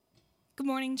Good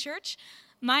morning, church.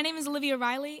 My name is Olivia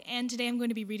Riley, and today I'm going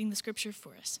to be reading the scripture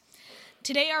for us.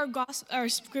 Today our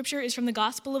scripture is from the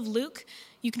Gospel of Luke.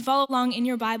 You can follow along in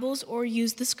your Bibles or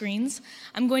use the screens.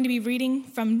 I'm going to be reading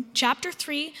from chapter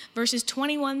 3, verses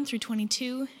 21 through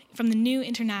 22 from the New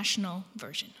International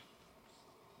Version.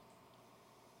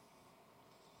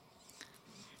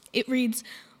 It reads,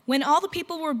 "When all the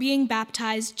people were being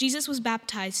baptized, Jesus was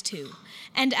baptized too.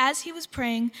 And as he was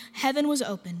praying, heaven was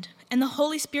opened, and the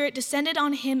Holy Spirit descended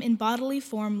on him in bodily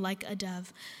form like a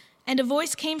dove. And a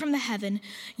voice came from the heaven,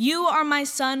 'You are my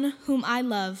Son, whom I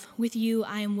love. With you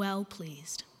I am well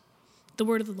pleased.'" The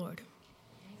word of the Lord.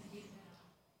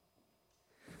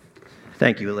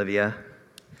 Thank you, Olivia.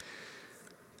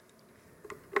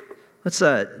 Let's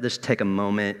just take a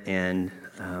moment and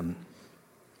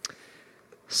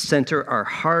center our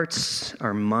hearts,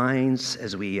 our minds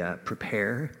as we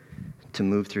prepare to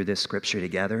move through this scripture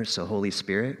together. So, Holy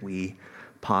Spirit, we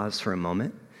pause for a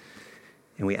moment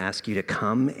and we ask you to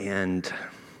come and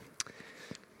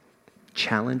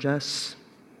challenge us,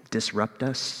 disrupt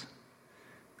us,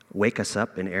 wake us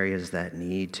up in areas that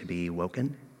need to be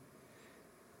woken.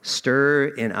 Stir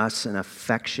in us an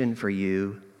affection for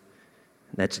you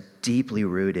that's deeply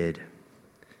rooted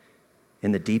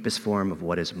in the deepest form of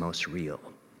what is most real.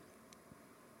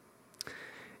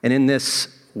 And in this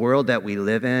world that we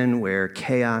live in, where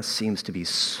chaos seems to be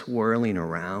swirling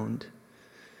around,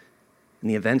 and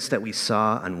the events that we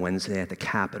saw on Wednesday at the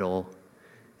Capitol,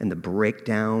 and the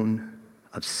breakdown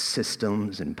of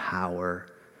systems and power,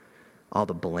 all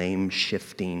the blame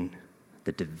shifting,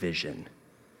 the division,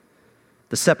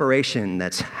 the separation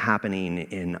that's happening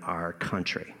in our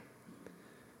country,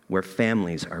 where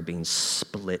families are being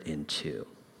split in two.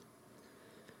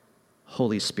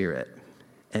 Holy Spirit,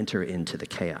 enter into the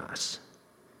chaos.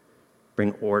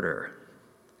 Bring order,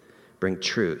 bring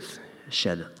truth,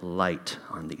 shed light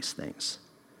on these things.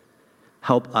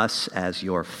 Help us as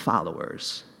your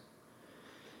followers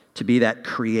to be that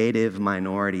creative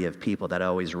minority of people that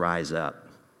always rise up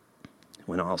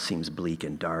when all seems bleak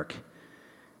and dark,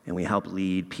 and we help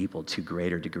lead people to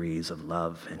greater degrees of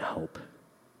love and hope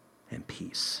and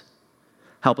peace.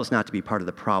 Help us not to be part of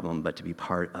the problem, but to be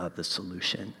part of the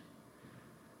solution.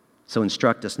 So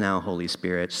instruct us now, Holy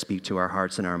Spirit, speak to our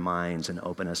hearts and our minds and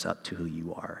open us up to who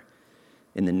you are.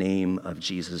 In the name of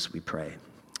Jesus we pray,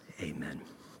 amen.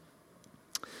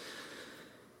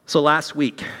 So last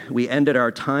week, we ended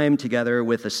our time together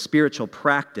with a spiritual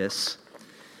practice,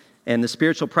 and the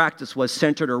spiritual practice was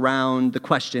centered around the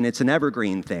question, it's an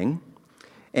evergreen thing,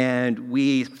 and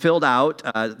we filled out,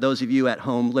 those of you at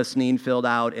home listening filled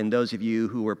out, and those of you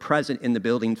who were present in the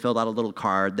building filled out a little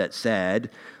card that said,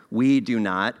 "We do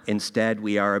not, instead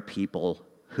we are a people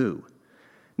who."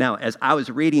 Now, as I was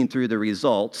reading through the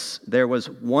results, there was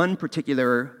one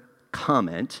particular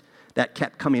comment that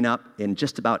kept coming up in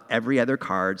just about every other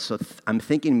card, so I'm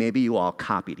thinking maybe you all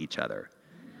copied each other.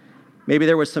 Maybe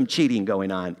there was some cheating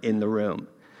going on in the room.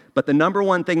 But the number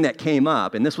one thing that came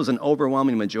up, and this was an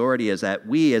overwhelming majority, is that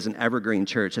we as an Evergreen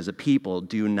Church, as a people,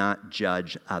 do not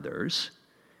judge others.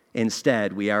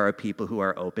 Instead, we are a people who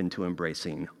are open to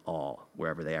embracing all,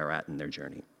 wherever they are at in their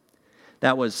journey.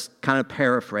 That was kind of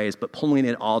paraphrased, but pulling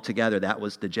it all together, that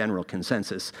was the general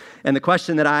consensus. And the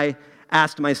question that I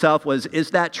asked myself was,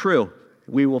 is that true?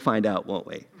 We will find out, won't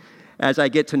we? As I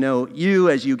get to know you,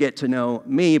 as you get to know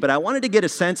me, but I wanted to get a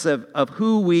sense of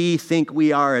who we think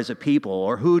we are as a people,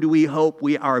 or who do we hope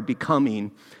we are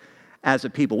becoming as a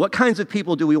people. What kinds of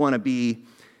people do we want to be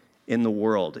in the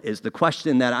world is the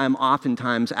question that I'm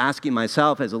oftentimes asking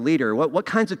myself as a leader. What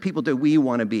kinds of people do we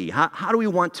want to be? How do we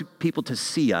want people to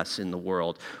see us in the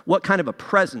world? What kind of a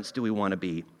presence do we want to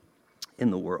be in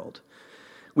the world?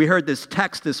 We heard this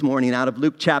text this morning out of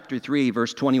Luke chapter 3,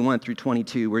 verse 21 through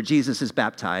 22, where Jesus is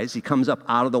baptized. He comes up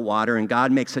out of the water, and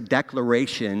God makes a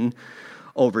declaration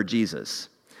over Jesus.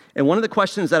 And one of the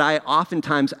questions that I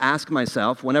oftentimes ask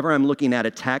myself whenever I'm looking at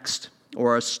a text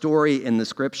or a story in the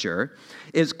scripture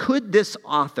is, could this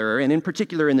author, and in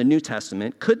particular in the New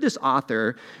Testament, could this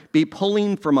author be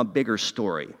pulling from a bigger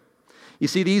story? You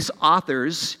see, these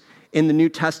authors in the New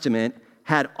Testament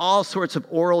had all sorts of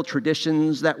oral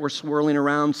traditions that were swirling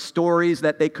around, stories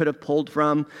that they could have pulled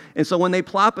from. And so when they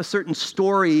plop a certain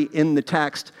story in the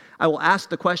text, I will ask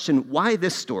the question, why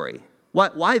this story?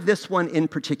 Why this one in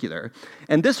particular?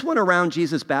 And this one around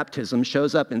Jesus' baptism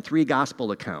shows up in 3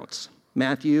 gospel accounts: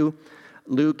 Matthew,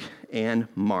 Luke, and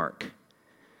Mark.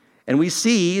 And we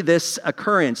see this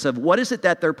occurrence of what is it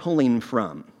that they're pulling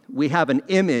from. We have an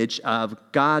image of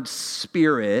God's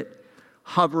Spirit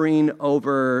hovering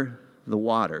over the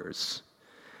waters.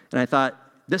 And I thought,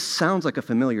 this sounds like a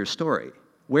familiar story.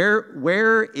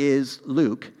 Where is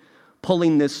Luke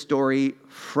pulling this story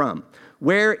from?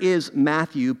 Where is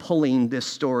Matthew pulling this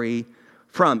story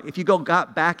from? If you go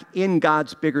back in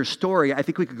God's bigger story, I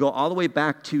think we could go all the way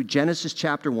back to Genesis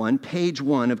chapter 1, page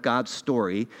 1 of God's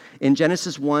story. In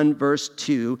Genesis 1, verse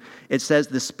 2, it says,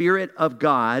 the Spirit of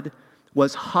God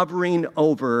was hovering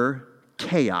over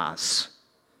chaos.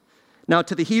 Now,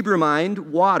 to the Hebrew mind,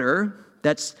 water,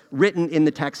 that's written in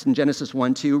the text in Genesis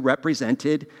 1:2,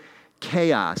 represented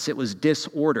chaos. It was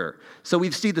disorder. So we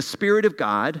see the Spirit of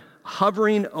God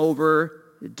hovering over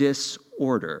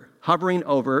disorder, hovering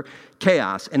over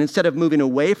chaos. And instead of moving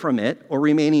away from it or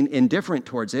remaining indifferent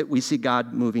towards it, we see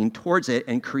God moving towards it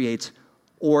and creates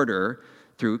order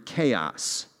through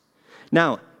chaos.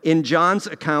 Now, in Luke's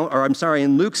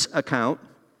account,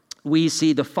 we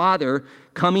see the Father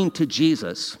coming to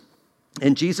Jesus,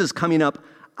 and Jesus coming up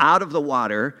out of the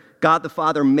water. God the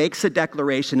Father makes a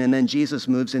declaration, and then Jesus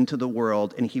moves into the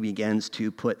world, and he begins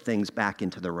to put things back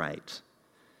into the right.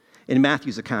 In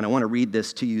Matthew's account, I want to read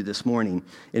this to you this morning.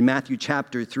 In Matthew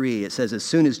chapter 3, it says, as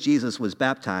soon as Jesus was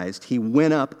baptized, he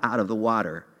went up out of the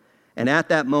water. And at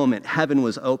that moment, heaven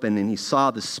was open, and he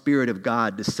saw the Spirit of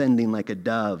God descending like a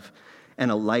dove and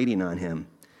alighting on him.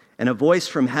 And a voice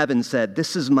from heaven said,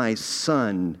 this is my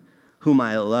Son, whom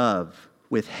I love.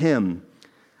 With him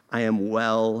I am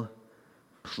well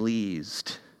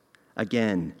pleased.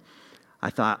 Again, I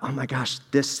thought, oh my gosh,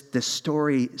 this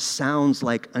story sounds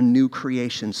like a new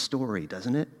creation story,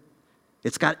 doesn't it?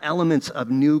 It's got elements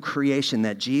of new creation,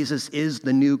 that Jesus is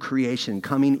the new creation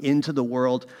coming into the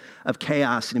world of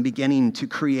chaos and beginning to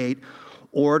create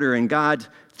order. And God,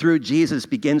 through Jesus,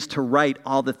 begins to right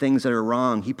all the things that are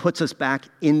wrong. He puts us back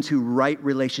into right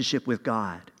relationship with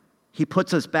God. He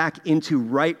puts us back into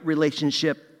right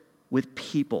relationship with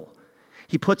people.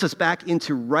 He puts us back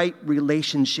into right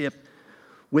relationship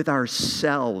with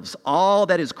ourselves. All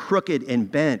that is crooked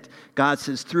and bent, God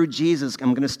says, through Jesus,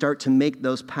 I'm going to start to make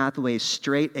those pathways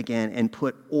straight again and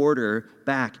put order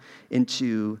back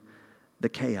into the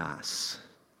chaos.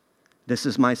 This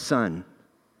is my Son,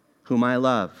 whom I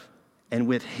love, and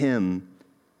with him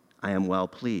I am well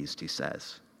pleased, he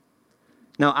says.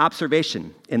 Now,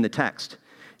 observation in the text.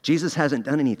 Jesus hasn't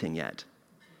done anything yet.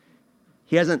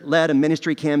 He hasn't led a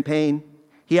ministry campaign.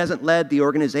 He hasn't led the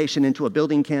organization into a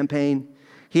building campaign.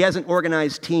 He hasn't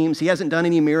organized teams. He hasn't done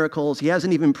any miracles. He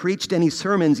hasn't even preached any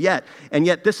sermons yet. And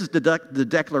yet this is the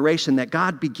declaration that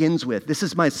God begins with. This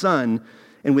is my Son,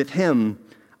 and with him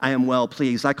I am well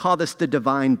pleased. I call this the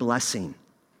divine blessing.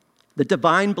 The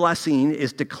divine blessing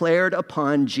is declared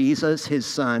upon Jesus, his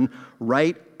Son,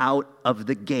 right out of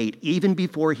the gate, even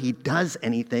before he does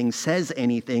anything, says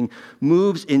anything,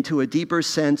 moves into a deeper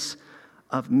sense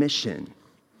of mission.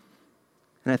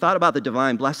 And I thought about the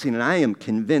divine blessing, and I am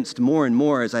convinced more and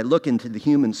more as I look into the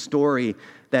human story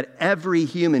that every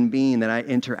human being that I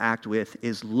interact with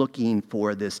is looking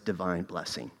for this divine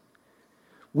blessing.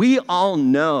 We all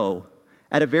know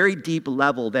at a very deep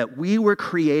level that we were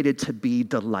created to be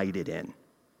delighted in.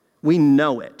 We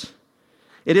know it.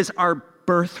 It is our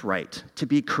birthright to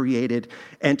be created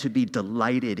and to be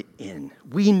delighted in.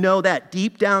 We know that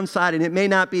deep down inside, and it may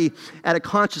not be at a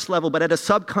conscious level, but at a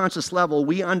subconscious level,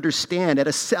 we understand, at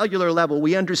a cellular level,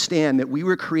 we understand that we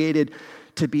were created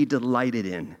to be delighted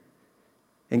in.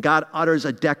 And God utters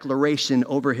a declaration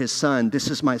over his Son, this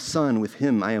is my Son, with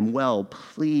him I am well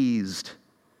pleased.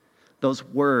 Those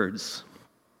words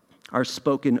are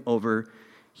spoken over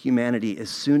humanity. As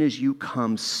soon as you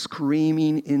come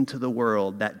screaming into the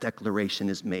world, that declaration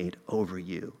is made over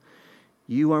you.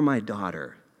 You are my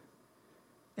daughter,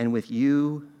 and with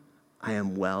you I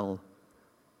am well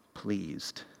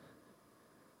pleased.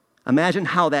 Imagine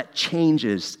how that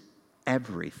changes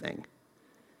everything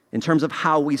in terms of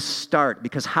how we start,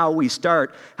 because how we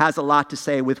start has a lot to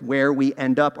say with where we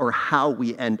end up or how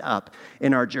we end up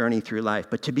in our journey through life.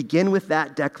 But to begin with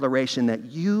that declaration that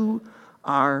you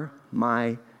are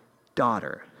my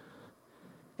daughter,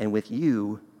 and with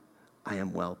you I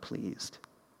am well pleased.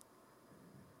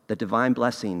 The divine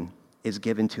blessing is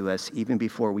given to us even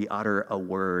before we utter a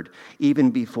word, even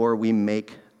before we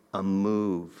make a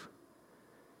move,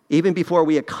 even before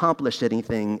we accomplish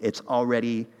anything. It's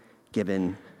already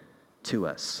given to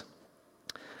us.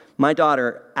 My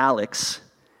daughter, Alex,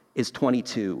 is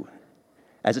 22.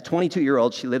 As a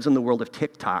 22-year-old, she lives in the world of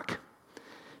TikTok.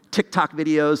 TikTok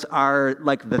videos are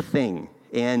like the thing,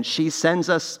 and she sends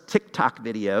us TikTok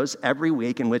videos every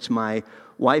week in which my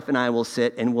wife and I will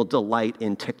sit and will delight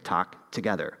in TikTok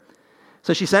together.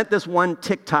 So she sent this one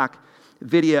TikTok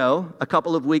video a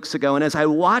couple of weeks ago, and as I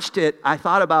watched it, I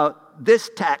thought about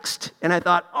this text, and I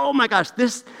thought, oh my gosh,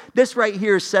 this right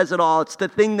here says it all. It's the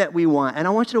thing that we want. And I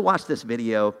want you to watch this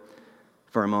video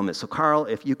for a moment. So Carl,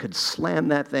 if you could slam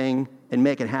that thing and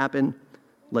make it happen,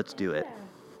 let's do it.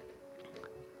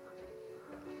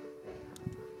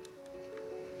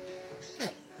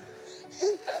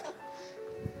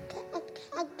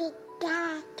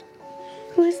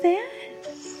 Who's that?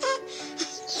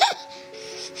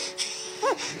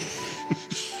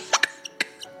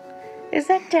 Is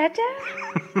that Dada?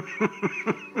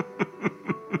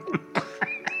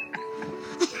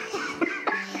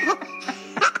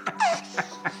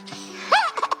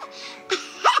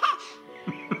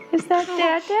 Is that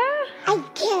Dada?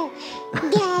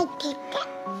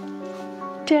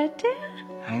 Dada?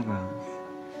 Hi, Rose.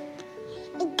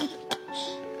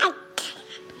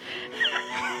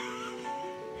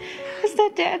 Is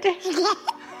that Dada?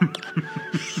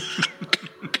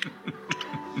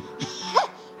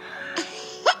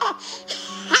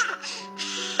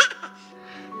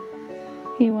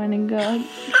 You wanna go?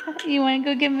 You wanna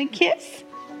go give him a kiss?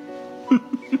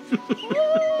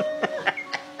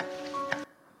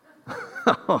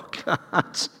 Oh,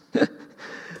 God.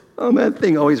 Oh, man, that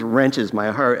thing always wrenches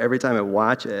my heart every time I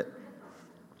watch it.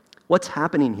 What's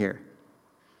happening here?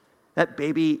 That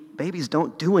babies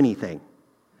don't do anything.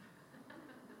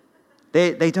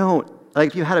 They don't. Like,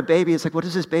 if you had a baby, it's like, what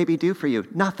does this baby do for you?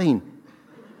 Nothing.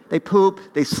 They poop,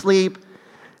 they sleep,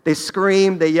 they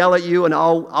scream, they yell at you in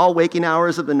all waking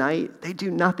hours of the night. They do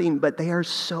nothing, but they are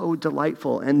so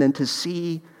delightful. And then to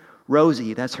see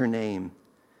Rosie, that's her name,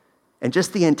 and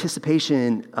just the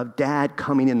anticipation of Dad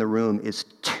coming in the room is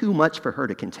too much for her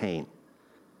to contain.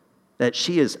 That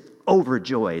she is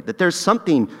overjoyed, that there's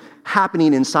something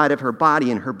happening inside of her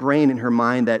body and her brain and her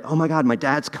mind that, oh my God, my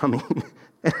dad's coming.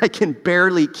 And I can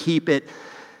barely keep it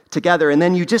together. And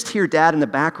then you just hear Dad in the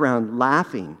background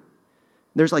laughing.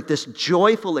 There's like this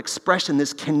joyful expression,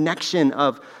 this connection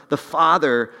of the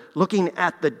father looking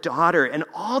at the daughter, and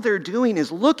all they're doing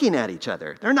is looking at each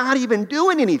other. They're not even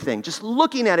doing anything, just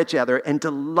looking at each other and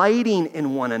delighting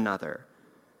in one another.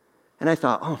 And I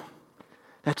thought, oh,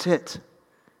 that's it.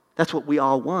 That's what we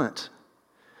all want.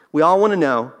 We all want to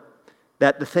know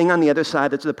that the thing on the other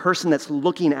side, that's the person that's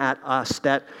looking at us,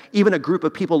 that even a group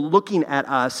of people looking at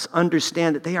us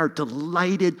understand that they are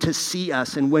delighted to see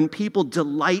us. And when people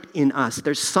delight in us,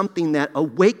 there's something that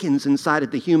awakens inside of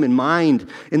the human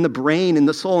mind, in the brain, in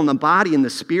the soul, in the body, in the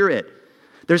spirit.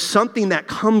 There's something that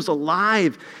comes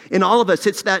alive in all of us.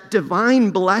 It's that divine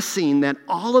blessing that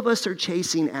all of us are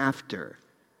chasing after.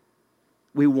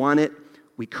 We want it,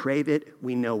 we crave it,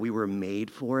 we know we were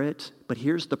made for it. But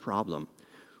here's the problem.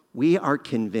 We are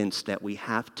convinced that we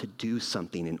have to do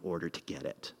something in order to get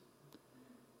it.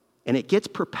 And it gets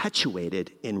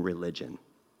perpetuated in religion.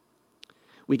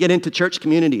 We get into church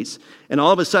communities, and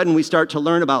all of a sudden we start to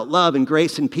learn about love and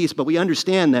grace and peace, but we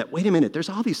understand that, wait a minute, there's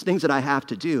all these things that I have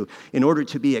to do in order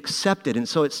to be accepted. And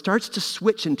so it starts to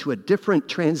switch into a different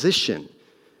transition.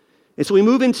 And so we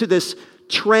move into this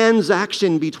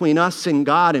transaction between us and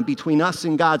God and between us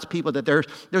and God's people, that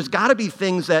there's got to be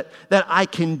things that I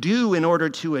can do in order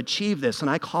to achieve this. And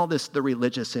I call this the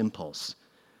religious impulse.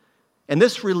 And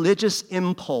this religious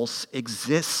impulse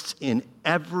exists in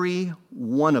every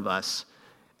one of us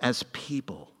as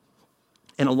people.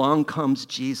 And along comes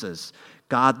Jesus,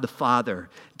 God the Father,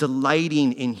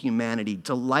 delighting in humanity,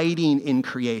 delighting in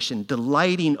creation,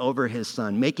 delighting over his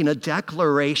Son, making a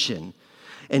declaration.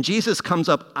 And Jesus comes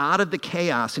up out of the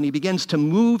chaos and he begins to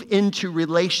move into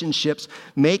relationships,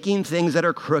 making things that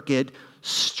are crooked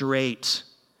straight.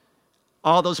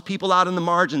 All those people out in the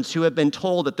margins who have been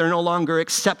told that they're no longer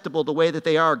acceptable the way that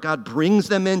they are, God brings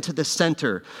them into the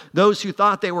center. Those who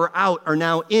thought they were out are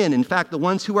now in. In fact, the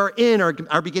ones who are in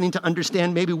are beginning to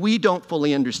understand, maybe we don't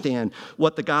fully understand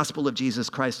what the gospel of Jesus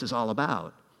Christ is all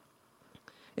about.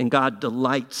 And God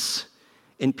delights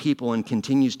in people and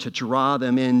continues to draw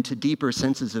them into deeper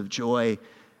senses of joy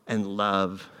and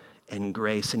love and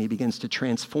grace. And he begins to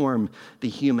transform the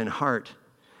human heart.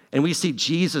 And we see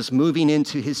Jesus moving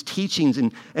into his teachings.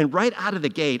 And right out of the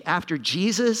gate, after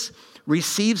Jesus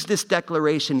receives this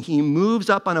declaration, he moves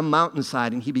up on a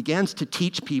mountainside and he begins to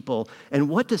teach people. And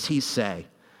what does he say?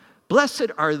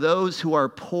 Blessed are those who are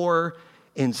poor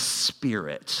in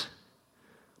spirit.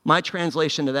 My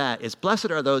translation to that is, blessed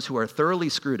are those who are thoroughly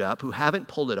screwed up, who haven't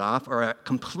pulled it off, are a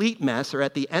complete mess, or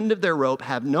at the end of their rope,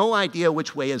 have no idea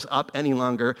which way is up any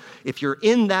longer. If you're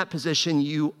in that position,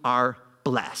 you are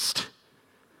blessed.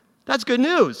 That's good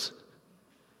news.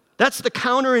 That's the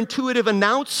counterintuitive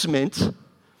announcement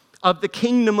of the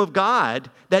kingdom of God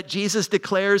that Jesus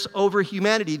declares over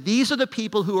humanity. These are the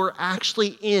people who are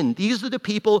actually in. These are the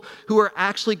people who are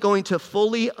actually going to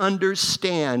fully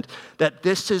understand that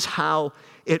this is how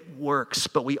it works.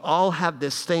 But we all have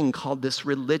this thing called this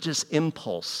religious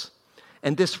impulse.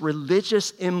 And this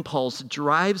religious impulse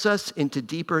drives us into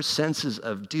deeper senses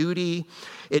of duty.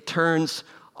 It turns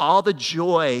all the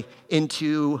joy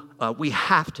into, we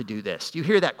have to do this. You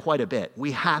hear that quite a bit.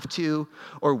 We have to,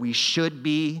 or we should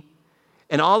be.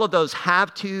 And all of those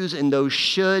have-tos and those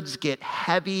shoulds get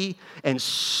heavy and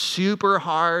super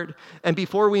hard. And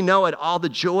before we know it, all the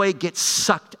joy gets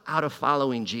sucked out of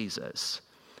following Jesus.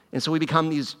 And so we become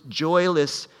these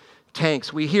joyless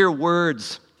tanks. We hear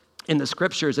words in the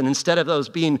scriptures, and instead of those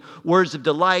being words of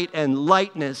delight and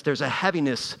lightness, there's a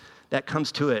heaviness that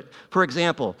comes to it. For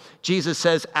example, Jesus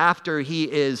says after he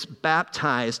is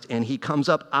baptized and he comes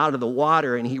up out of the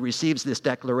water and he receives this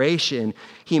declaration,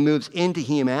 he moves into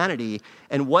humanity.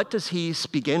 And what does he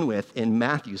begin with in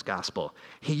Matthew's gospel?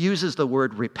 He uses the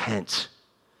word repent.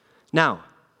 Now,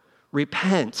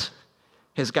 repent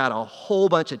has got a whole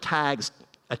bunch of tags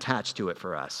attached to it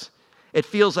for us. It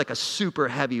feels like a super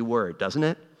heavy word, doesn't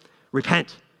it?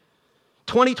 Repent.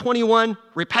 2021,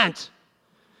 repent.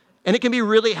 And it can be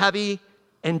really heavy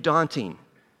and daunting.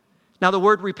 Now, the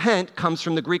word repent comes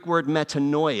from the Greek word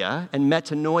metanoia, and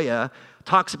metanoia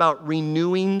talks about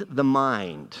renewing the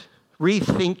mind,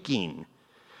 rethinking.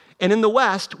 And in the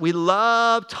West, we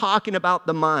love talking about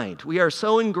the mind. We are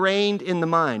so ingrained in the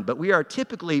mind, but we are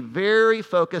typically very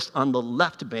focused on the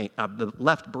left brain, the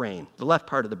left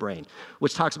part of the brain,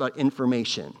 which talks about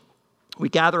information. We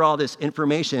gather all this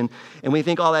information, and we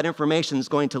think all that information is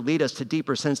going to lead us to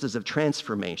deeper senses of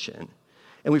transformation.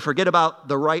 And we forget about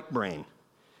the right brain.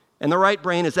 And the right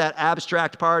brain is that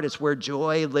abstract part. It's where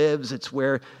joy lives. It's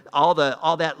where all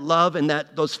that love and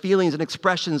those feelings and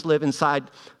expressions live inside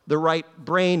the right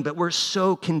brain. But we're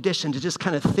so conditioned to just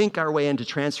kind of think our way into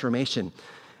transformation.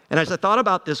 And as I thought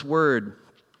about this word,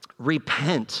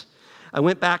 repent, I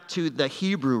went back to the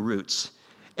Hebrew roots.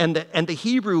 And the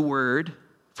Hebrew word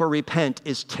for repent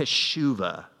is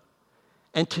teshuvah.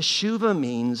 And teshuvah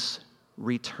means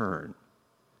return,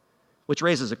 which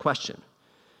raises a question.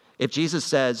 If Jesus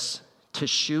says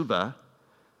teshuvah,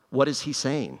 what is he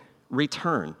saying?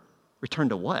 Return. Return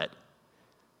to what?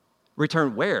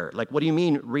 Return where? Like, what do you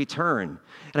mean return?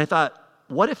 And I thought,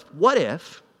 what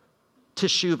if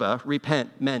teshuvah,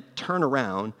 repent, meant turn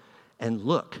around and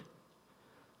look?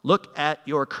 Look at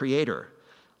your Creator.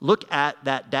 Look at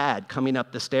that dad coming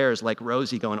up the stairs like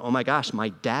Rosie going, oh my gosh, my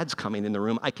dad's coming in the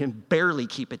room. I can barely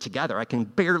keep it together. I can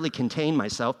barely contain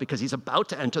myself because he's about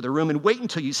to enter the room. And wait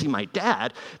until you see my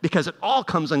dad, because it all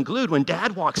comes unglued when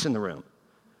dad walks in the room.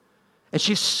 And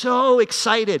she's so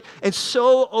excited and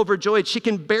so overjoyed. She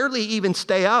can barely even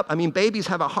stay up. I mean, babies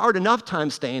have a hard enough time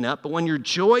staying up, but when your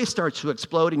joy starts to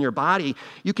explode in your body,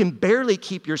 you can barely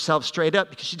keep yourself straight up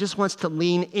because she just wants to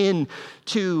lean in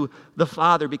to the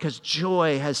Father because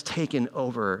joy has taken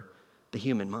over the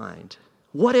human mind.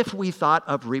 What if we thought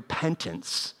of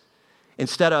repentance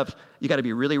instead of, you got to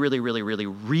be really, really, really, really,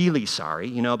 really sorry,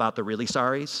 you know about the really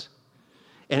sorries?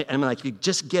 And I'm like, you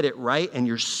just get it right, and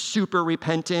you're super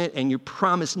repentant, and you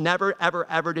promise never, ever,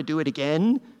 ever to do it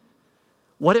again.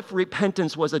 What if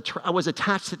repentance was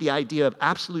attached to the idea of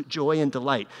absolute joy and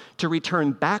delight, to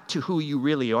return back to who you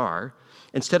really are,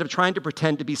 instead of trying to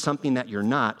pretend to be something that you're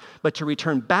not, but to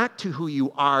return back to who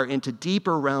you are into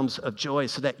deeper realms of joy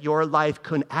so that your life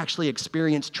can actually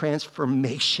experience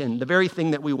transformation, the very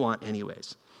thing that we want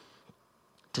anyways.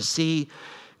 To see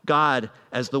God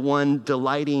as the one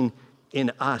delighting in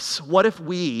us. What if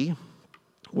we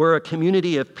were a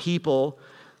community of people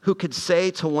who could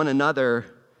say to one another,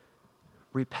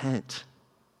 repent,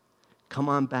 come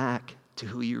on back to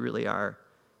who you really are.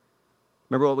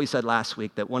 Remember what we said last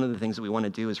week, that one of the things that we want to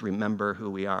do is remember who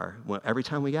we are. Every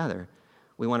time we gather,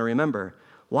 we want to remember.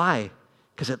 Why?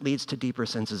 Because it leads to deeper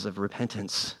senses of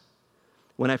repentance.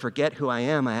 When I forget who I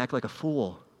am, I act like a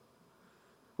fool.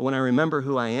 But when I remember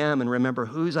who I am and remember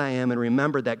whose I am and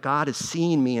remember that God is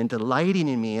seeing me and delighting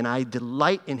in me and I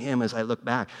delight in him as I look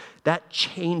back, that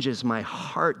changes my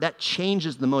heart. That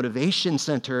changes the motivation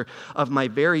center of my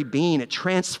very being. It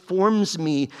transforms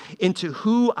me into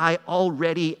who I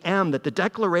already am. That the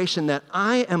declaration that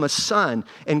I am a son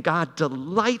and God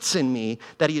delights in me,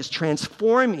 that he is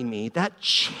transforming me, that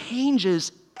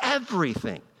changes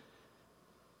everything.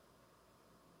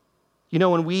 You know,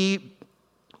 when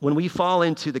we fall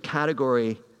into the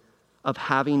category of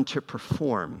having to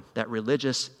perform, that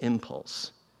religious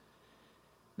impulse,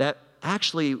 that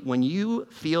actually, when you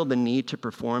feel the need to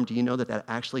perform, do you know that that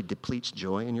actually depletes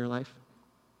joy in your life?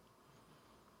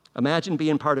 Imagine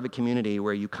being part of a community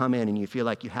where you come in and you feel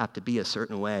like you have to be a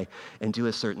certain way and do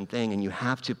a certain thing, and you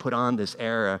have to put on this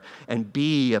air and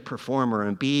be a performer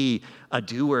and be a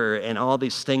doer and all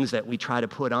these things that we try to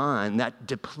put on. That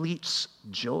depletes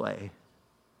joy.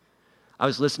 I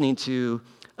was listening to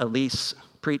Elise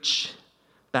preach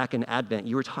back in Advent,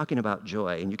 you were talking about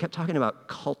joy, and you kept talking about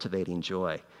cultivating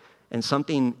joy. And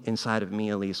something inside of me,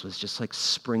 Elise, was just like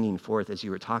springing forth as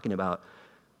you were talking about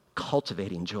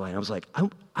cultivating joy. And I was like,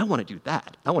 I want to do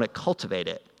that. I want to cultivate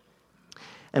it.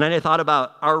 And then I thought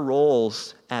about our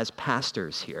roles as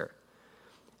pastors here.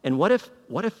 And what if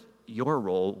your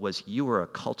role was you were a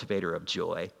cultivator of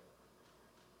joy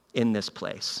in this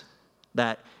place?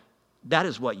 That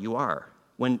is what you are.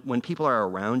 When people are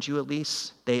around you, at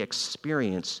least, they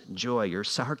experience joy, your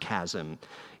sarcasm,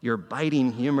 your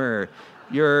biting humor,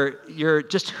 your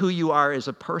just who you are as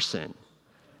a person,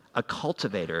 a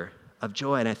cultivator of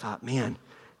joy. And I thought, man,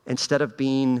 instead of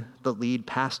being the lead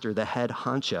pastor, the head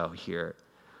honcho here,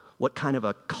 what kind of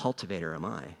a cultivator am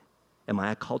I? Am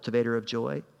I a cultivator of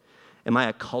joy? Am I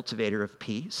a cultivator of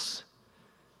peace?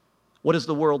 What does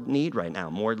the world need right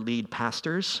now? More lead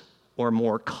pastors or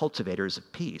more cultivators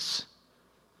of peace?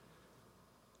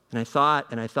 And I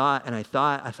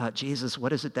thought, Jesus,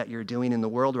 what is it that you're doing in the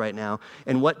world right now?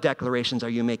 And what declarations are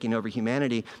you making over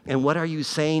humanity? And what are you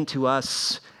saying to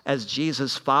us as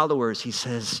Jesus followers? He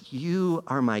says, you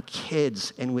are my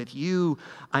kids, and with you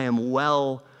I am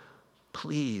well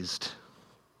pleased.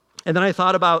 And then I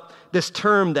thought about this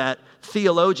term that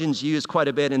theologians use quite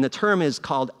a bit, and the term is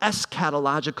called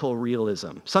eschatological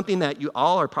realism, something that you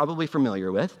all are probably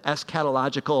familiar with,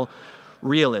 eschatological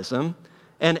realism.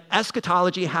 And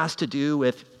eschatology has to do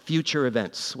with future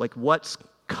events, like what's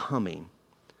coming.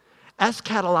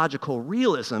 Eschatological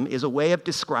realism is a way of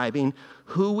describing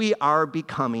who we are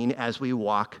becoming as we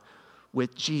walk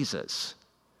with Jesus.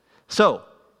 So,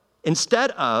 instead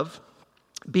of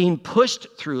being pushed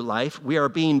through life, we are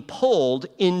being pulled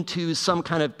into some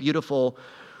kind of beautiful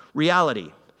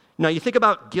reality. Now, you think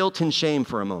about guilt and shame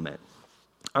for a moment.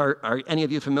 Are any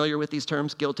of you familiar with these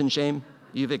terms, guilt and shame?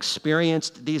 You've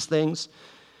experienced these things.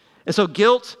 And so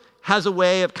guilt has a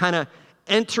way of kind of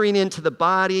entering into the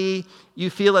body. You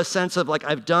feel a sense of like,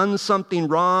 I've done something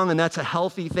wrong, and that's a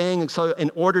healthy thing. And so in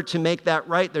order to make that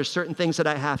right, there's certain things that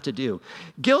I have to do.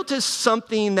 Guilt is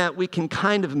something that we can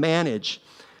kind of manage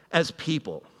as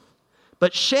people.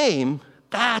 But shame,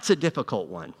 that's a difficult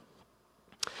one.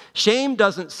 Shame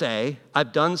doesn't say,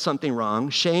 I've done something wrong.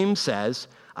 Shame says,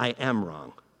 I am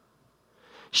wrong.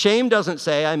 Shame doesn't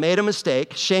say, I made a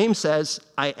mistake. Shame says,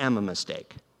 I am a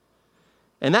mistake.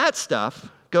 And that stuff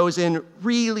goes in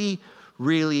really,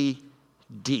 really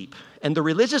deep. And the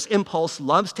religious impulse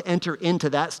loves to enter into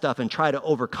that stuff and try to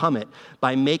overcome it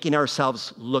by making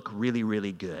ourselves look really,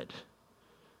 really good.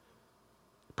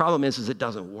 The problem is it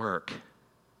doesn't work.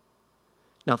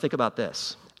 Now think about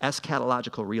this.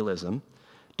 Eschatological realism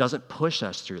doesn't push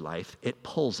us through life, it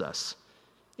pulls us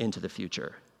into the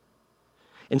future.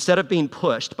 Instead of being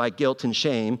pushed by guilt and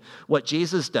shame, what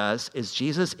Jesus does is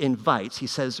Jesus invites, he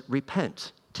says,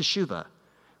 repent, teshuva,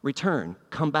 return,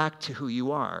 come back to who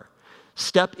you are.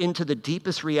 Step into the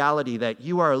deepest reality that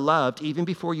you are loved even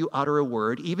before you utter a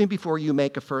word, even before you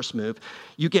make a first move.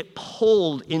 You get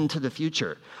pulled into the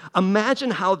future.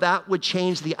 Imagine how that would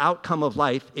change the outcome of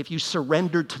life if you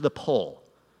surrendered to the pull.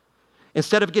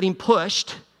 Instead of getting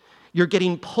pushed, you're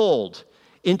getting pulled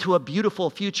into a beautiful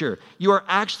future. You are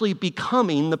actually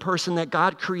becoming the person that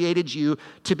God created you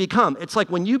to become. It's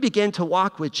like when you begin to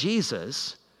walk with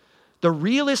Jesus, the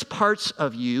realest parts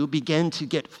of you begin to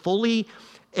get fully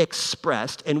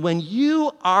expressed. And when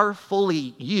you are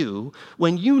fully you,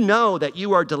 when you know that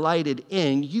you are delighted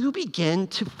in, you begin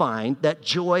to find that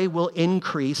joy will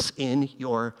increase in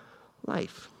your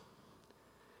life.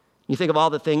 You think of all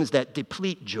the things that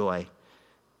deplete joy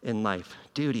in life: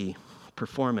 duty,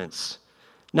 performance,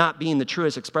 not being the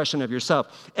truest expression of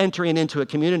yourself, entering into a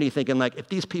community thinking like, if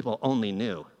these people only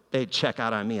knew, they'd check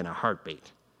out on me in a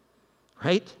heartbeat,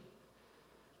 right?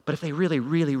 But if they really,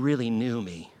 really, really knew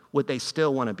me, would they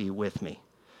still want to be with me?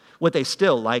 Would they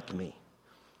still like me?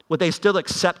 Would they still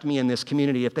accept me in this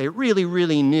community if they really,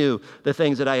 really knew the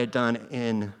things that I had done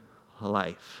in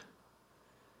life?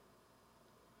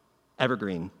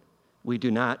 Evergreen, we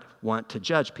do not want to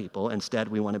judge people. Instead,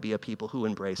 we want to be a people who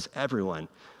embrace everyone.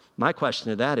 My question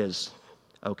to that is,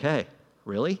 okay,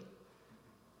 really?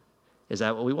 Is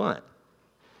that what we want?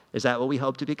 Is that what we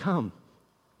hope to become?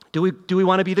 Do we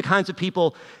want to be the kinds of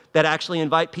people that actually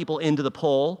invite people into the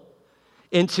poll,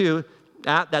 into,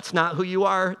 that's not who you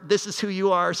are, this is who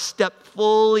you are, step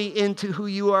fully into who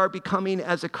you are becoming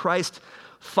as a Christ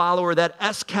follower, that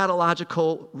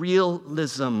eschatological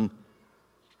realism?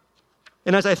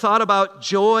 And as I thought about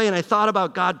joy and I thought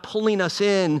about God pulling us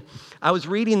in, I was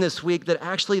reading this week that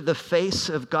actually the face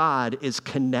of God is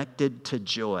connected to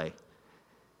joy.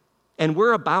 And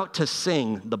we're about to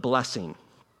sing the blessing.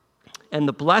 And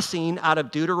the blessing out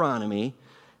of Deuteronomy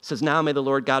says, now may the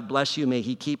Lord God bless you, may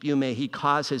he keep you, may he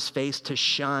cause his face to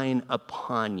shine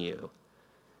upon you.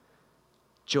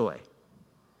 Joy.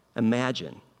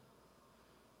 Imagine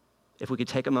if we could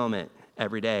take a moment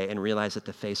every day and realize that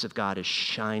the face of God is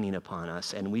shining upon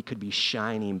us and we could be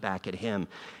shining back at him.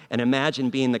 And imagine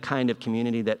being the kind of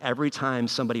community that every time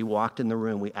somebody walked in the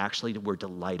room, we actually were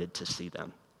delighted to see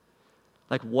them.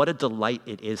 Like, what a delight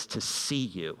it is to see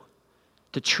you,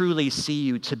 to truly see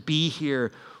you, to be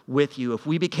here with you. If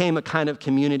we became a kind of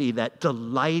community that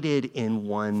delighted in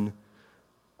one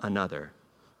another.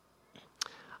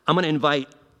 I'm going to invite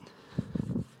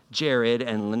Jared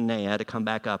and Linnea to come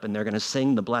back up, and they're going to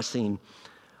sing the blessing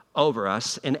over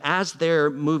us. And as they're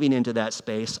moving into that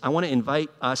space, I want to invite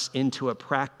us into a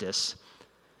practice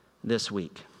this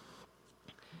week.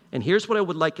 And here's what I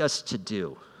would like us to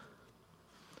do.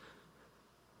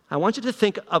 I want you to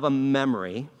think of a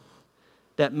memory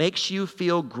that makes you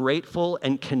feel grateful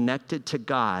and connected to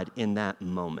God in that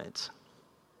moment.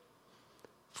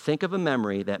 Think of a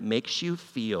memory that makes you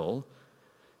feel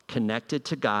connected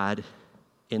to God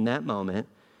in that moment,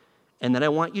 and then I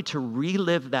want you to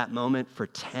relive that moment for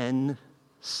 10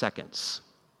 seconds.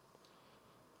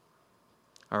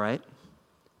 All right?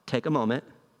 Take a moment,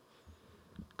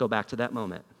 go back to that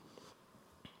moment,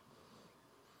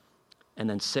 and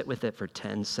then sit with it for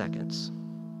 10 seconds.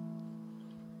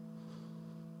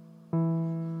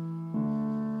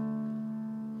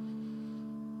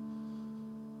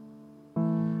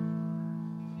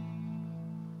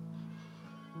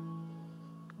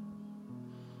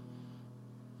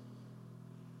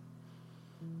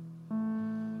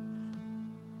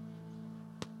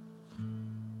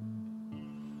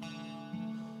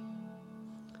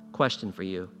 Question for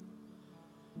you,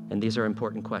 and these are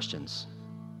important questions.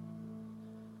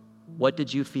 What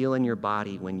did you feel in your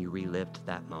body when you relived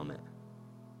that moment?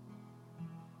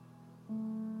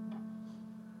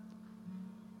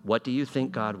 What do you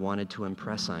think God wanted to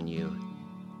impress on you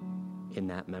in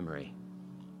that memory?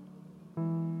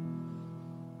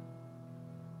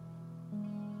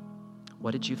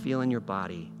 What did you feel in your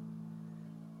body,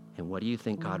 and what do you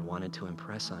think God wanted to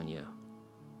impress on you?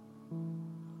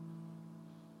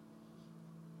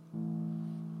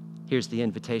 Here's the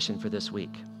invitation for this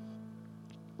week.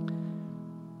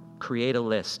 Create a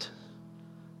list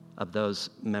of those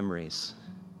memories.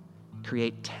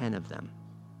 Create 10 of them.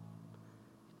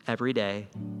 Every day,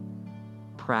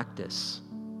 practice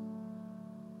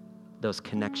those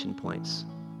connection points.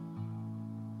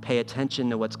 Pay attention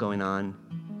to what's going on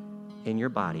in your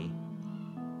body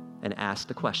and ask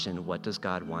the question, what does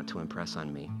God want to impress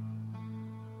on me?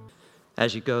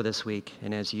 As you go this week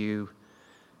and as you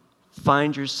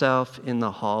find yourself in the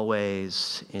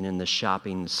hallways and in the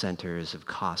shopping centers of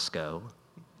Costco,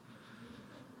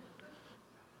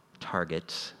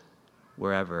 Target,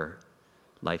 wherever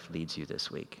life leads you this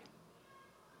week.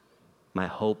 My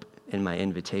hope and my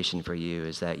invitation for you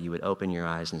is that you would open your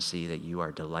eyes and see that you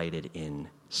are delighted in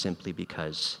simply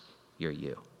because you're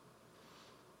you,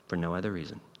 for no other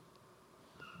reason.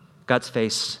 God's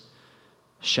face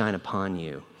shine upon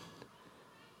you.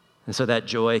 And so that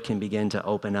joy can begin to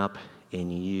open up in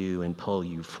you and pull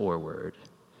you forward.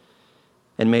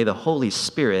 And may the Holy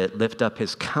Spirit lift up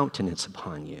his countenance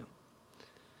upon you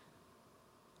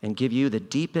and give you the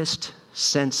deepest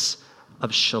sense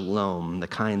of shalom, the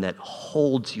kind that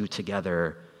holds you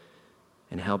together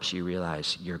and helps you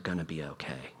realize you're going to be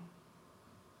okay.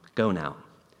 Go now.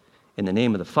 In the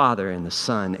name of the Father and the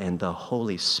Son and the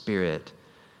Holy Spirit,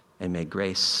 and may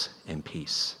grace and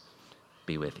peace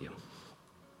be with you.